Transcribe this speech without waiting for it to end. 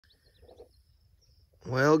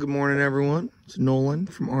Well, good morning, everyone. It's Nolan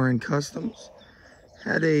from RN Customs.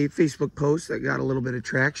 Had a Facebook post that got a little bit of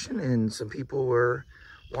traction, and some people were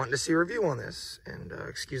wanting to see a review on this. And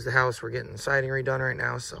excuse the house, we're getting siding redone right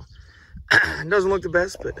now, so it doesn't look the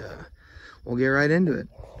best, but we'll get right into it.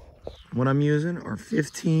 What I'm using are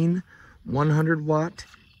 15 100-watt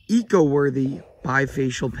eco-worthy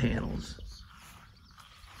bifacial panels.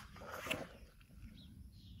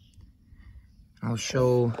 I'll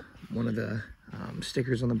show one of the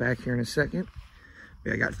stickers on the back here in a second.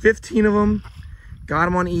 I got 15 of them, got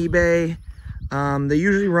them on eBay. They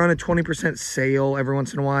usually run a 20% sale every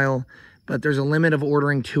once in a while, but there's a limit of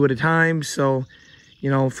ordering 2 at a time. So,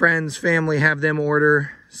 you know, friends, family, have them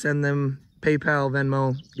order, send them PayPal,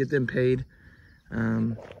 Venmo, get them paid.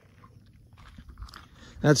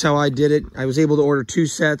 That's how I did it. I was able to order 2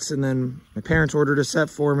 sets, and then my parents ordered a set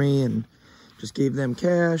for me and just gave them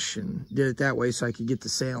cash and did it that way so I could get the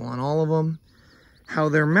sale on all of them. How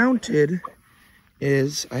they're mounted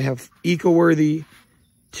is I have eco-worthy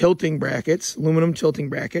tilting brackets, aluminum tilting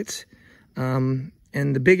brackets. And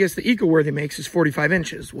the biggest the eco-worthy makes is 45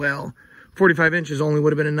 inches. Well, 45 inches only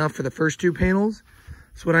would have been enough for the first 2 panels.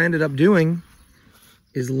 So what I ended up doing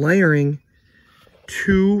is layering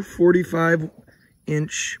 2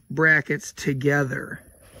 45-inch brackets together.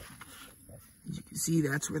 As you can see,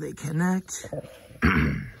 that's where they connect.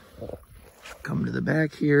 Come to the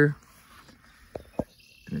back here.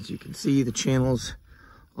 And as you can see, the channels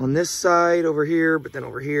on this side over here, but then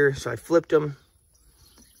over here. So I flipped them.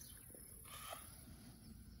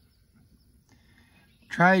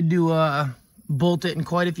 Tried to bolt it in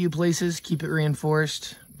quite a few places, keep it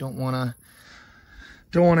reinforced. Don't want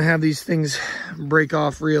to have these things break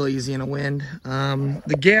off real easy in a wind.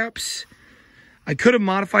 The gaps, I could have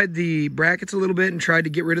modified the brackets a little bit and tried to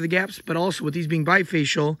get rid of the gaps, but also with these being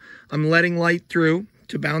bifacial, I'm letting light through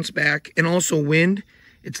to bounce back, and also wind.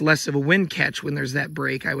 It's less of a wind catch when there's that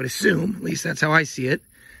break, I would assume. At least that's how I see it.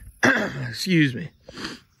 Excuse me.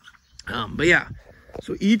 But yeah,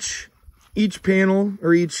 so each panel,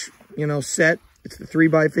 or each, you know, set, it's the 3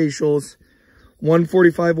 bifacials, 1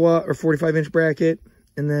 45-watt or 45-inch bracket,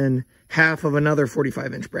 and then half of another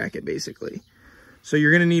 45-inch bracket, basically. So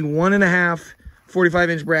you're going to need 1.5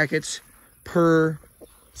 45-inch brackets per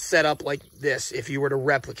setup like this if you were to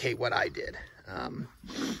replicate what I did.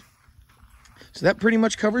 So that pretty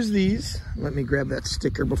much covers these. Let me grab that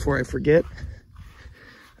sticker before I forget.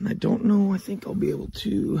 And I don't know, I think I'll be able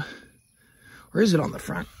to, or is it on the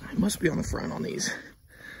front? It must be on the front on these.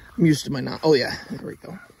 I'm used to my knot. Oh yeah, there we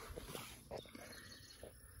go.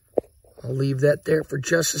 I'll leave that there for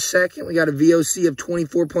just a second. We got a VOC of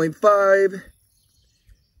 24.5.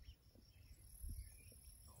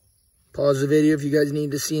 Pause the video if you guys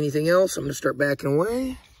need to see anything else. I'm going to start backing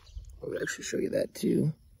away. I'll actually show you that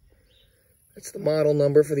too. That's the model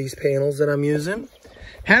number for these panels that I'm using.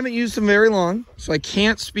 Haven't used them very long, so I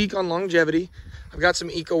can't speak on longevity. I've got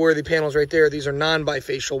some eco-worthy panels right there. These are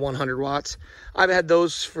non-bifacial 100 watts. I've had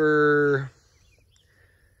those for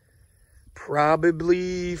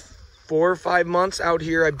probably 4 or 5 months out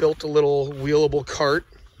here. I built a little wheelable cart,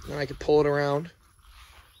 and I could pull it around.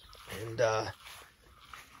 And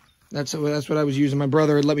that's what I was using. My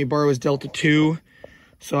brother had let me borrow his Delta 2.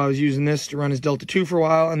 So I was using this to run his Delta 2 for a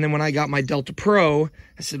while. And then when I got my Delta Pro,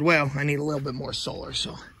 I said, well, I need a little bit more solar.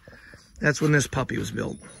 So that's when this puppy was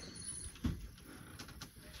built.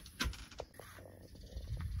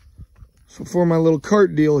 So for my little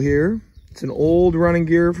cart deal here, it's an old running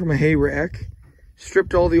gear from a hay rack.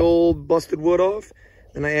 Stripped all the old busted wood off.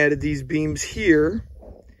 And I added these beams here.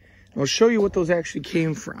 I'll show you what those actually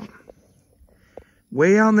came from.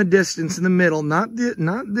 Way out in the distance in the middle, not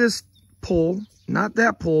this pole, not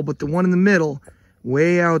that pole, but the one in the middle,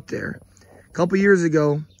 way out there. A couple years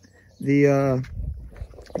ago, the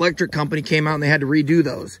electric company came out and they had to redo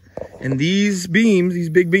those. And these beams, these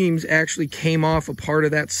big beams, actually came off a part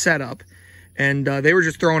of that setup. And they were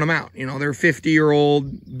just throwing them out. You know, they're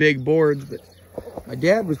 50-year-old big boards. But my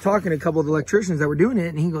dad was talking to a couple of the electricians that were doing it,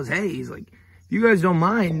 and he goes, hey, he's like, if you guys don't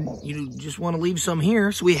mind, you just want to leave some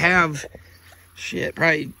here. So we have, shit,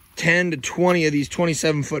 probably 10 to 20 of these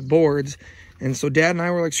 27-foot boards. And so Dad and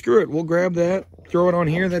I were like, screw it, we'll grab that, throw it on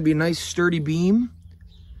here. That'd be a nice sturdy beam.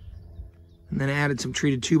 And then added some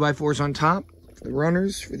treated 2x4s on top for the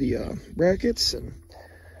runners, for the brackets. And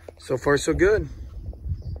so far, so good.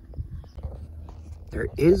 There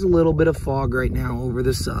is a little bit of fog right now over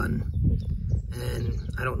the sun.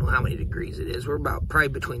 And I don't know how many degrees it is. We're about probably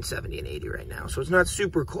between 70 and 80 right now. So it's not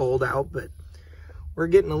super cold out, but we're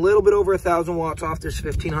getting a little bit over 1,000 watts off this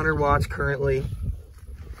 1,500 watts currently.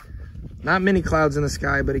 not many clouds in the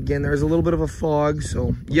sky, but again, there's a little bit of a fog.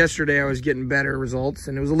 So yesterday I was getting better results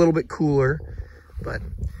and it was a little bit cooler, but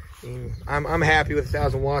I mean, I'm happy with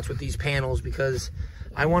 1,000 watts with these panels because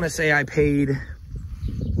I want to say I paid,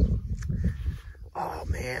 oh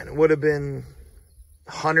man, it would have been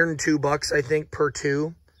 102 bucks, I think, per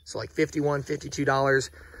two. So like $51, $52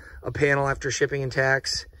 a panel after shipping and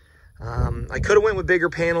tax. I could have went with bigger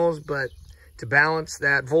panels, but to balance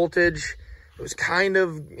that voltage,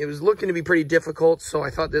 it was looking to be pretty difficult. So I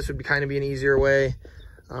thought this would be kind of be an easier way.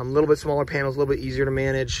 A little bit smaller panels, a little bit easier to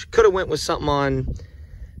manage. Could have went with something on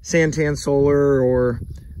Santan Solar or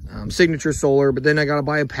Signature Solar, but then I got to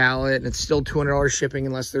buy a pallet and it's still $200 shipping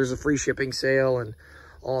unless there's a free shipping sale and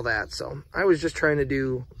all that. So I was just trying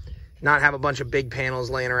to not have a bunch of big panels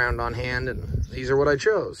laying around on hand, and these are what I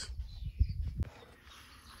chose.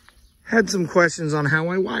 Had some questions on how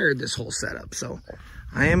I wired this whole setup. So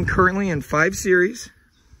I am currently in 5 series,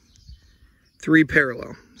 3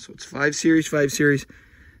 parallel. So it's 5 series, 5 series,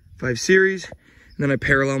 5 series, and then I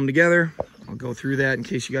parallel them together. I'll go through that in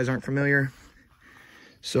case you guys aren't familiar.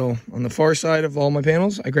 So on the far side of all my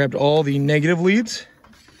panels, I grabbed all the negative leads.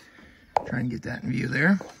 Try and get that in view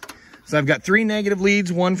there. So I've got 3 negative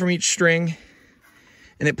leads, 1 from each string,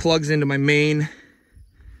 and it plugs into my main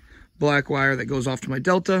black wire that goes off to my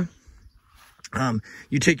Delta.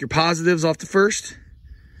 You take your positives off the first,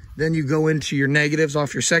 then you go into your negatives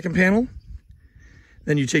off your second panel.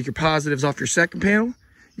 Then you take your positives off your second panel.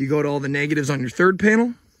 You go to all the negatives on your third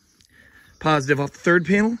panel. Positive off the third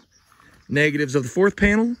panel. Negatives of the fourth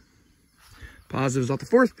panel. Positives off the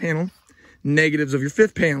fourth panel. Negatives of your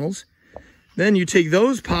fifth panels. Then you take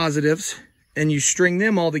those positives and you string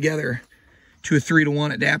them all together to a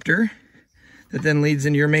 3-to-1 adapter that then leads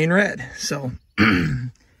into your main red. So as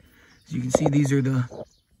you can see, these are the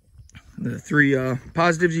 3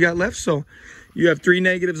 positives you got left. So you have 3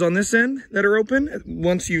 negatives on this end that are open.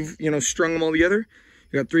 Once you've strung them all together,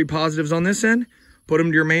 you got 3 positives on this end. Put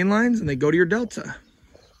them to your main lines and they go to your Delta.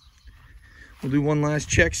 We'll do one last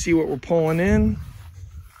check, see what we're pulling in.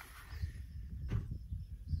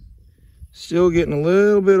 Still getting a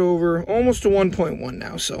little bit over, almost to 1.1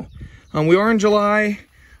 now. So we are in July.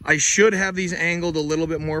 I should have these angled a little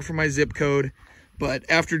bit more for my zip code, but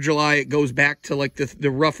after July, it goes back to like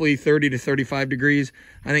the roughly 30 to 35 degrees.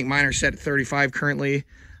 I think mine are set at 35 currently.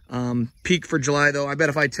 Peak for July though, I bet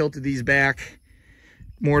if I tilted these back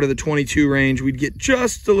more to the 22 range, we'd get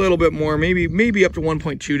just a little bit more, maybe up to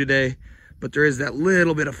 1.2 today. But there is that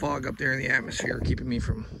little bit of fog up there in the atmosphere keeping me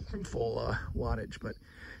from full wattage. But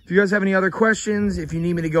if you guys have any other questions, if you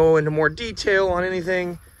need me to go into more detail on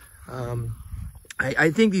anything, I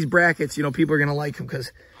think these brackets, people are going to like them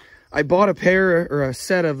because I bought a pair or a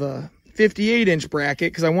set of a 58-inch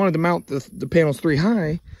bracket because I wanted to mount the panels 3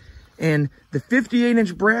 high. And the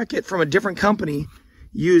 58-inch bracket from a different company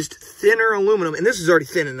used thinner aluminum. And this is already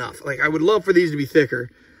thin enough. Like, I would love for these to be thicker.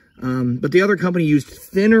 But the other company used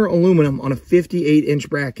thinner aluminum on a 58-inch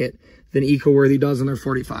bracket than Eco-Worthy does on their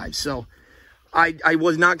 45. So I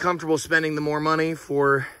was not comfortable spending the more money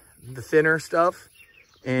for the thinner stuff.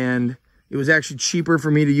 And it was actually cheaper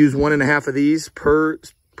for me to use 1.5 of these per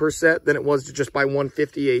set than it was to just buy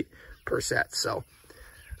 158 per set. So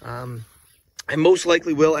I most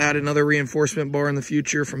likely will add another reinforcement bar in the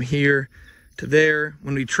future from here to there.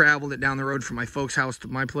 When we traveled it down the road from my folks' house to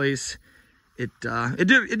my place, it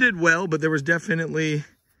did well, but there was definitely,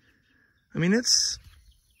 I mean, I'd say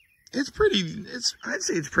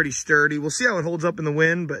it's pretty sturdy. We'll see how it holds up in the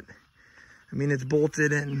wind, but I mean, it's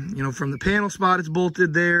bolted, and from the panel spot, it's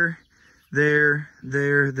bolted there. So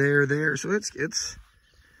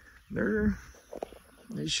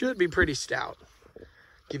they should be pretty stout.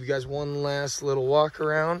 Give you guys one last little walk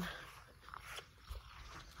around.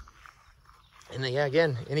 And then, yeah,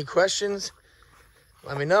 again, any questions,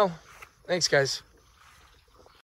 let me know. Thanks, guys.